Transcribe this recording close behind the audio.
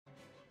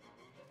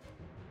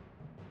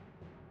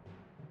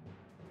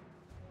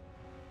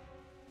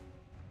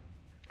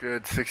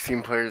Good,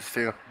 16 players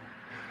too.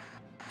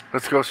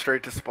 Let's go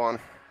straight to spawn.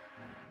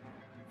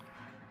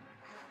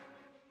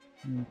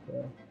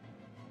 Okay.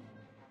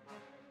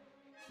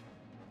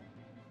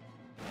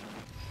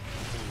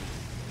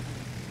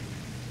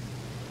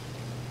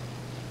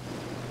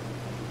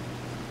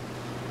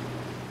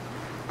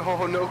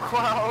 Oh, no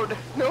cloud!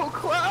 No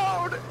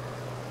cloud!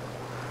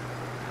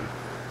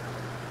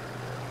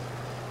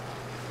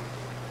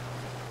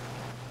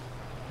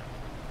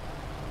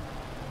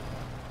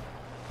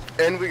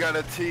 And we got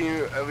a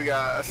team, we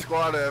got a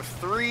squad of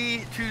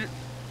 3, 2,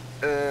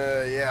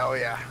 yeah, oh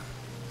yeah.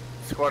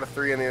 Squad of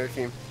 3 on the other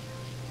team.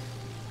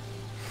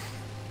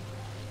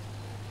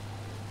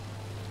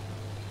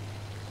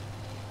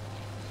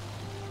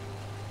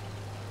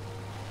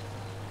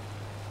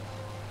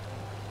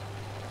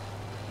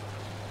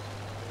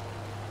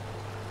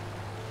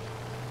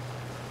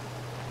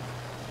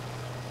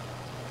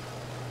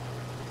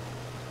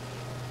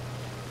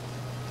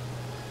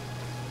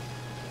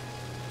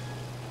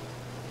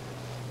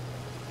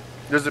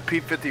 There's a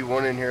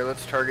P-51 in here,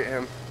 let's target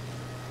him.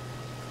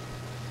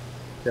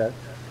 Okay.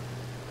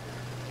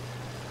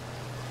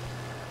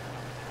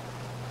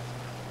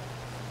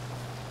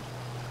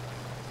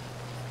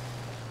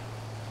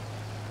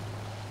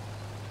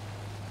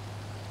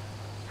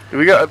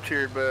 We got up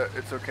tiered, but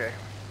it's okay.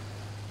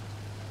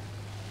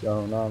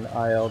 Going on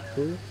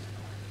IL2.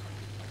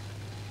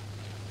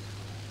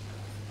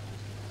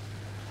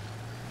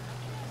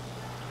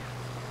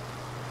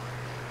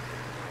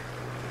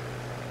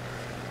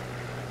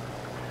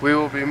 We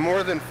will be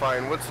more than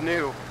fine. What's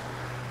new?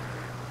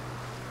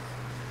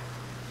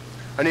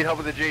 I need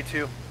help with the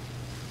J2.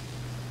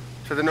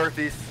 To the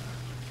northeast.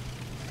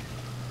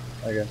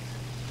 Okay.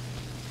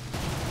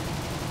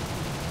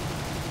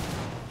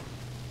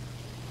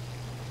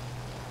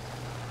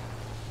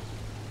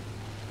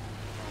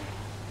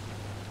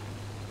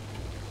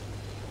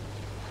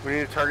 We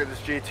need to target this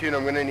J2 and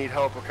I'm gonna need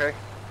help, okay?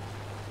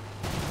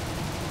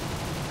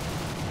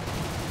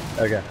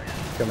 Okay.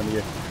 Coming to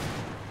you.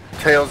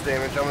 Tails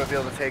damage, I'm gonna be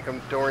able to take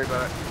him. Don't worry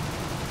about it.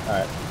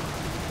 Alright.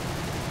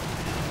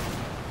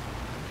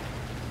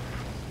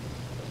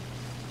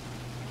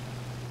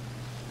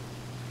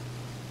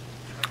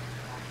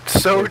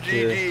 So Good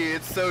GG, too.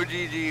 it's so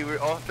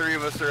GG. All 3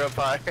 of us are up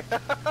high.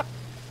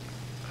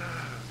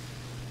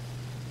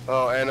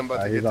 Oh, and I'm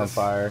about to He's get on this.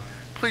 fire.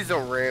 Please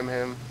don't ram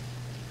him.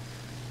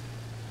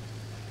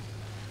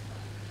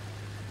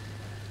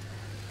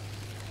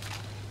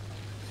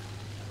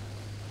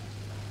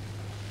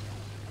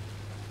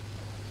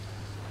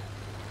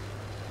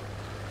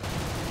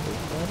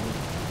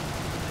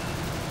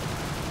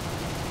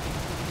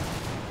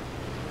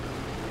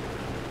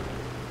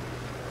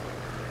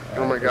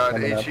 Oh my god,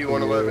 HE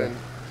 111.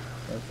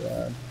 That's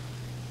bad.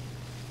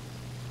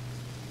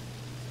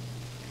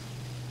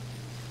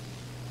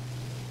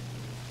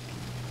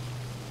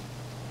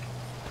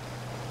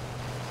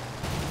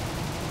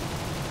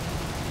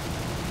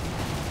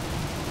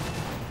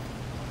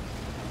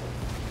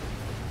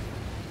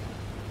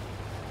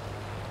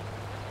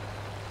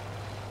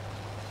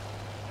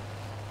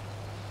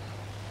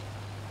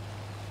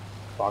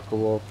 Baka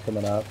Wolf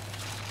coming up.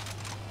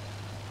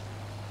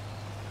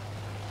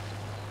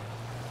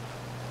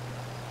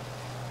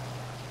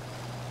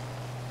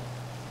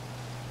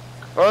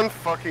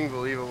 Unfucking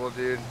believable,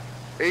 dude.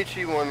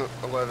 HE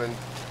 111.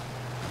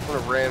 I'm gonna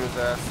ram his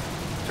ass.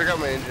 Check out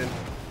my engine.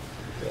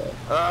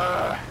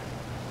 Yeah.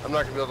 I'm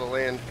not gonna be able to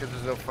land because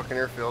there's no fucking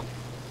airfield.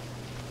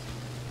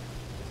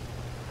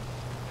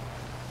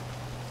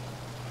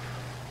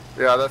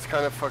 Yeah, that's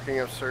kind of fucking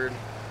absurd.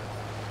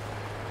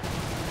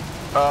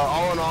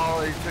 All in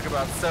all, he took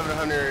about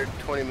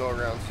 720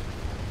 milligrams.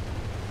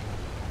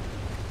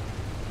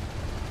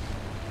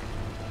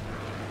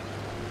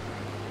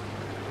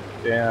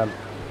 Damn.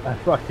 I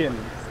fucking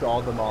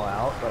stalled them all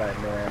out, but I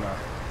had no ammo.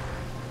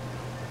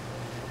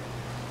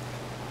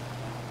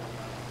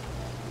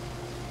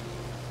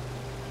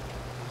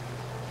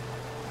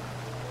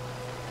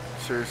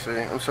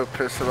 Seriously, I'm so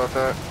pissed about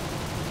that.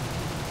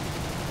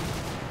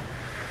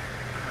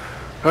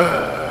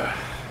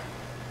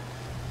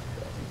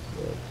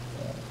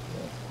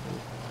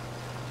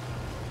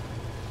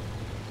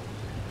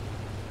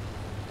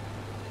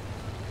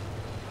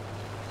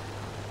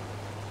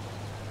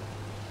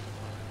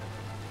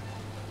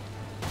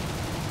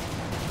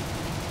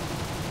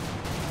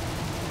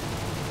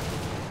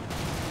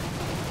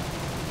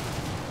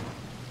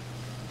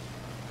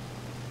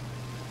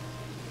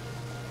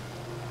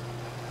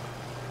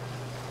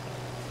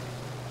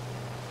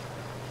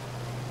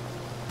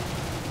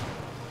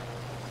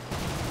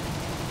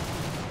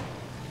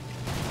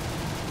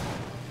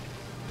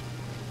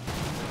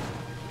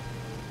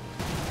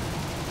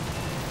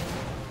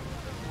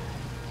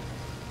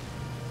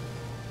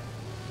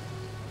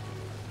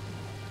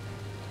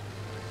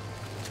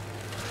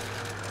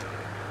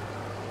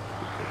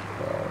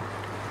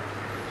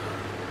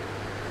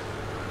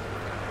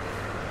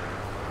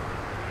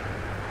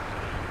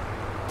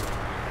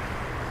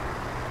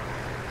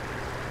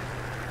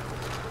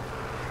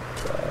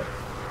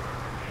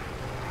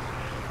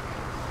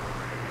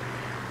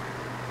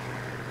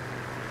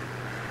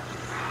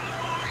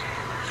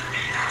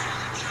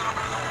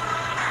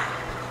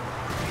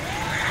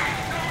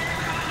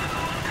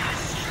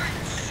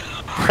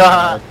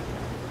 Time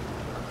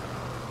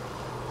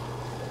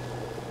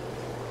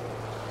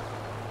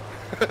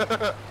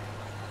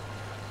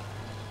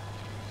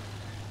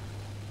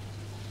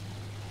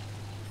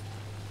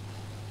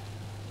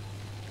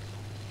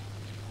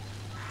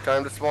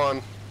to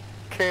spawn.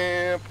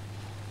 Camp.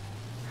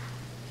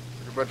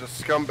 Like a bunch of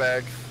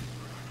scumbags.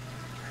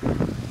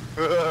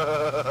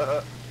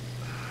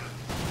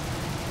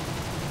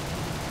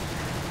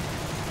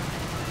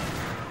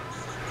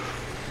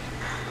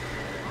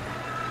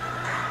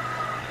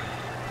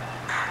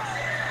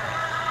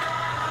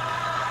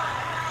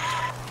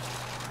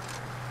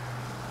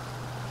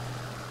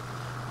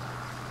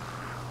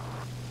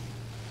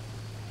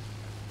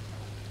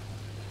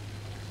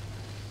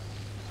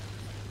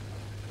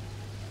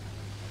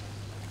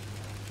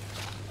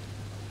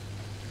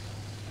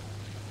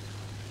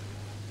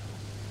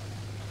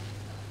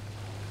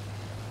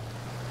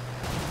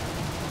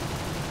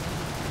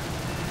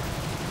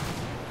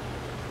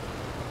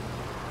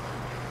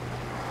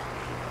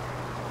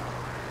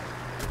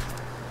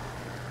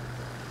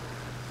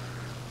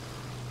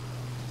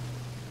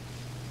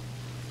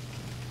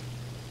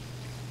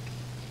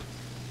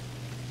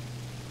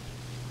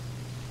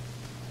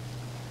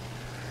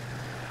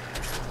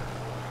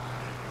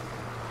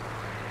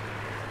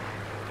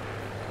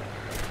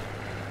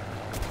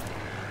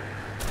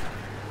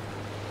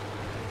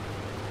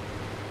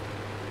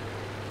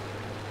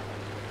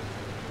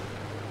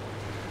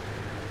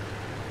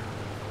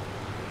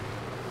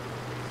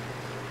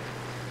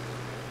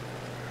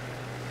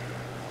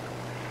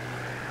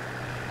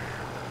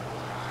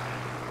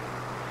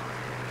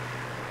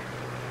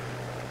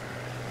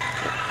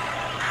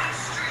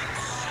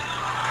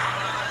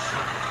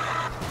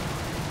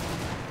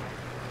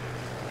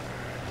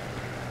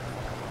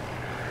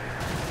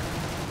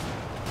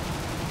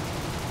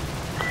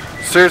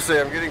 Seriously,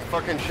 I'm getting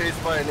fucking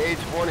chased by an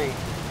A-20.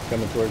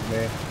 Coming towards me.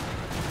 Is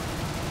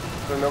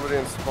there nobody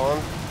in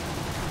spawn?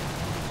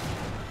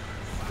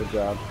 Good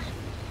job.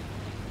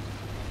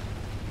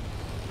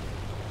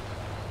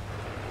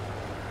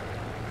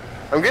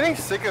 I'm getting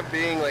sick of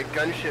being like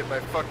gunshit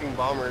by fucking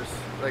bombers.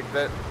 Like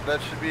that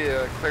should be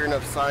a clear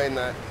enough sign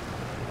that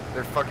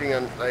they're fucking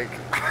like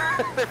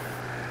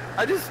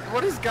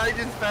what is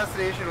Gaijin's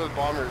fascination with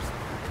bombers?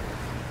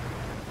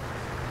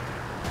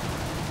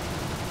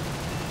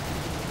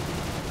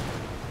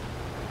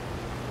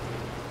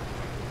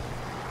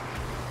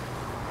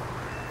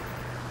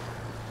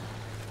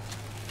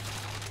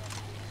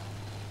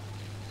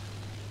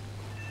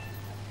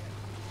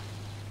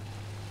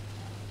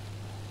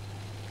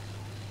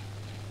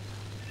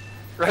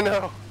 I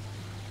know.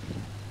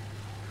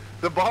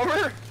 The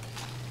bomber?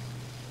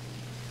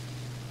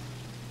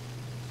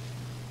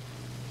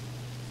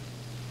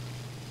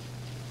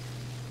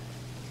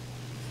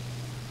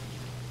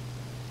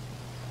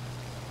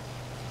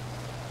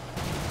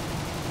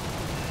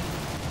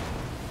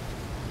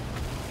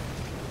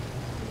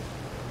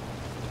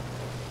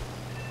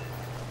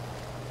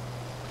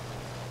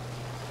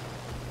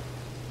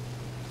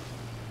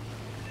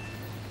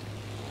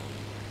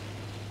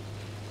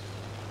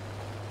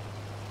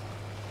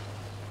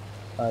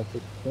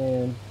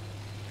 $5.16.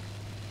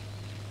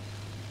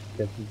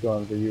 Guess he's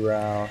going for you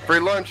route. Free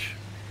lunch.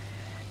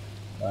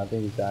 I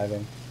think he's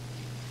diving.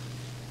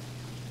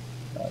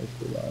 No, he's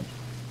free lunch.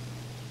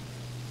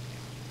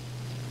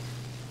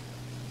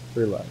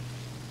 Free lunch.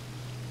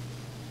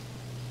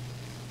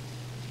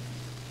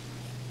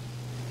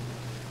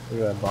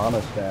 Look at that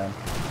bonus stand.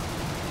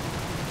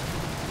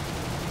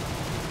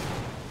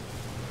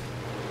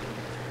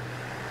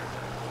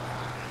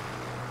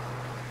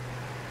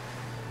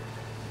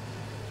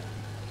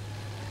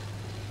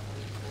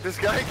 This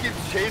guy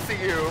keeps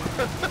chasing you.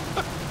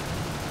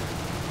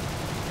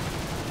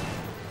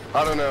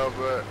 I don't know,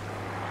 but...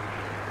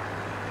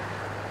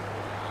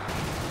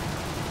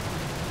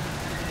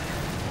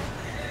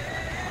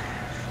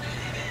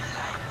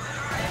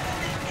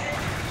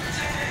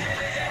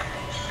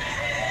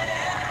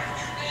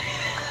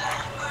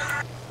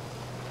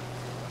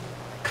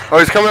 Oh,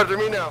 he's coming after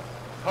me now.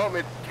 Help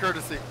me,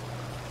 courtesy.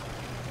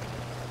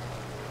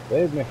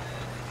 Save me.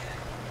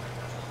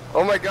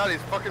 Oh my god,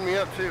 he's fucking me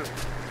up too.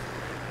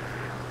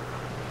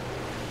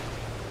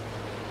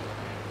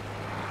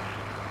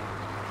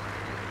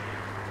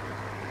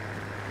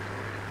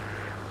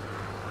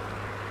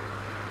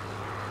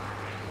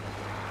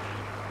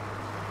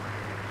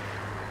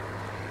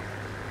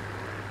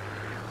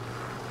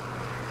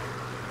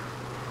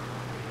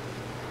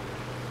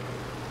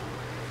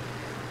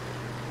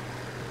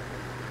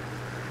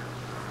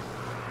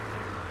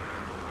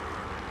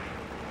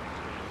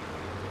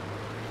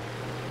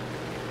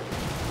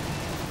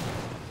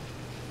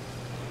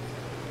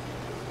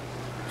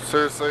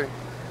 Seriously,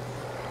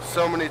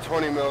 so many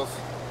 20 mils.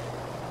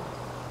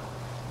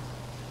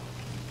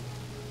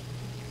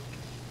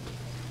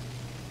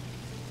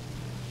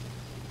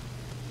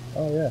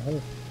 Oh yeah, hey.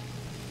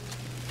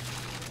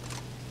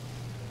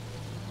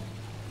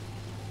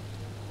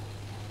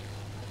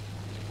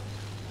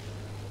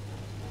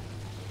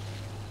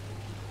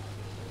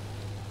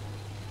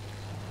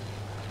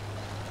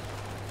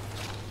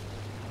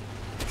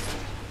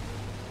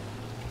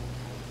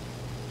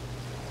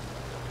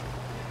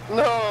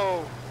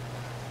 No!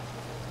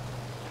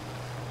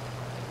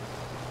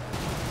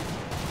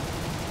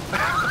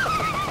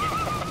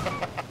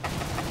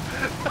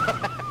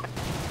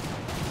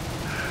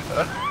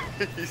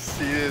 You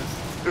see this?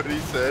 What he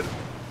said?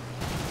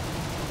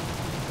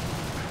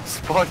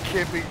 Spot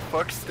camping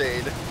fuck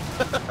stayed.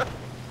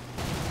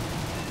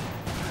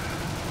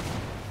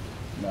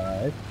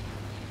 Nice.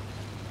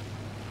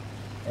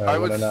 I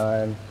would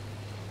 109.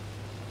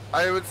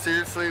 I would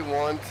seriously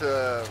want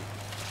to.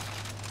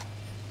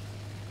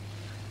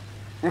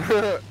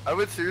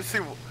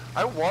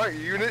 I want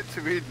unit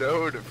to be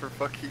known for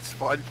fucking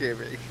spawn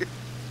camping.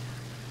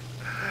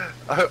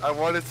 I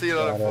want to see it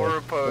on a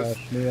forum post.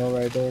 Meal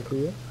right there for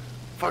you.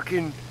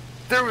 Fucking,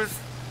 there was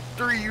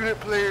 3 unit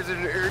players in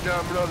an air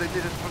dome and all they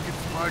did is fucking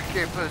spawn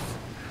camp us.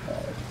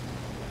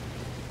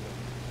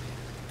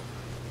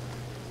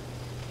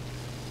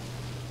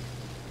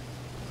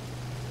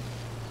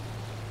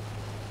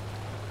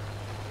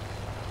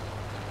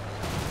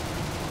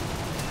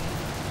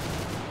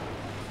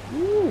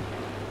 Woo.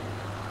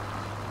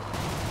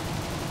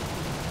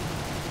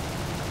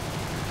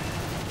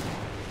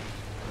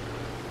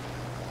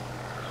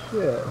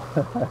 Shit.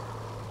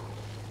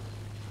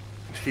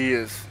 He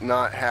is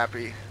not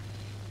happy.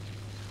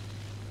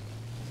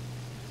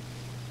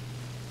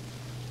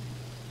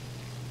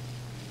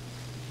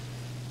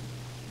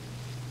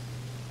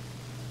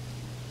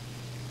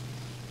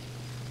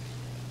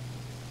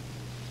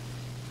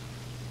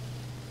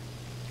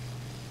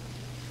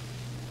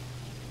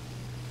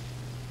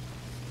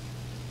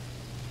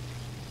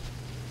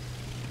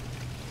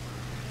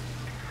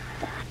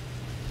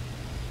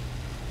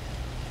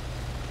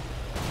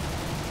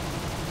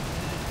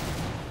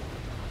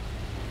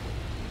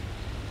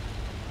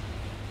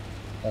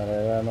 Out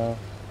of ammo.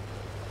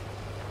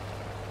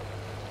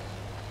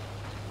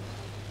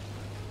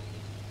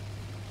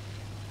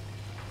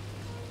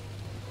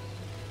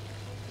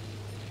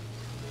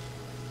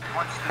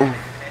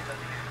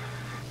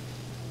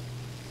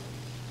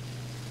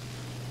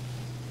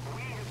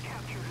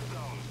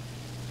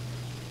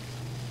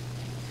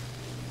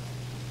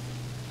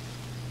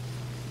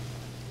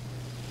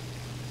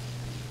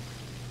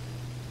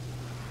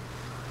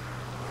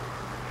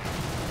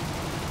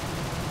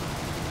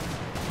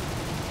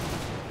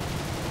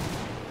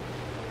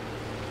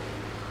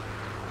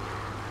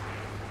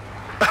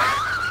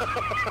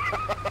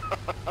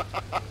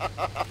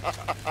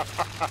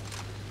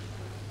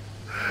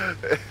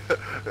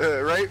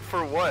 Right,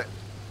 for what?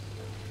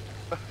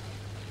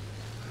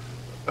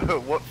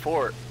 What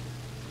for?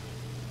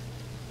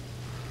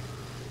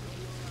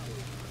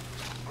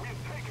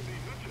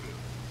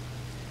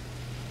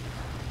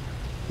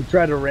 He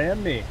tried to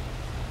ram me.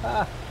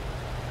 Ah.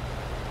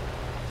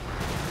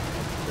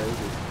 That's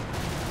crazy.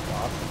 That's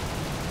awesome.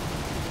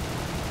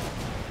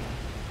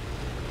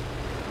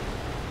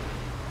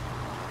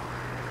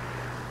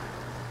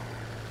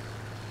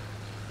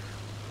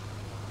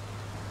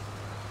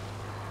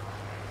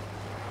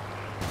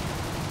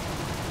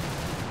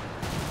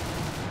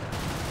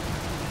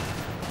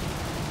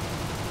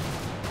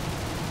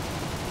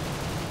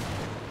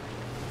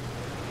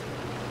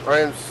 I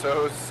am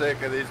so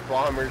sick of these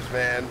bombers,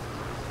 man.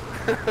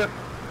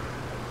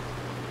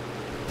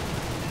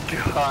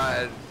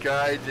 God,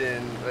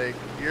 Gaijin, like,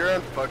 you're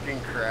on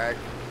fucking crack.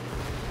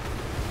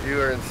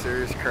 You are in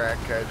serious crack,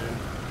 Gaijin.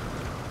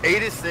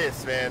 8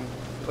 assists, man.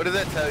 What does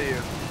that tell you?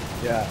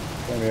 Yeah,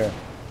 same here.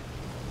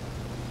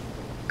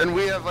 And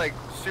we have, like,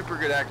 super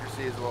good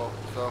accuracy as well,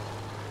 so.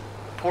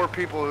 Poor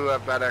people who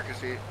have bad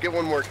accuracy. Get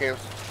one more,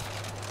 Camps.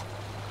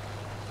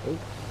 Ooh.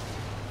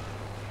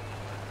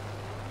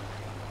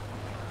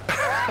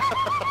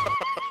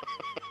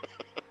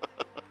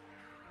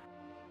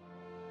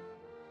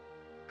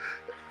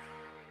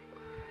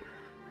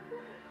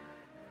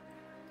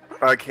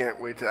 I can't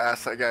wait to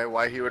ask that guy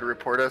why he would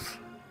report us.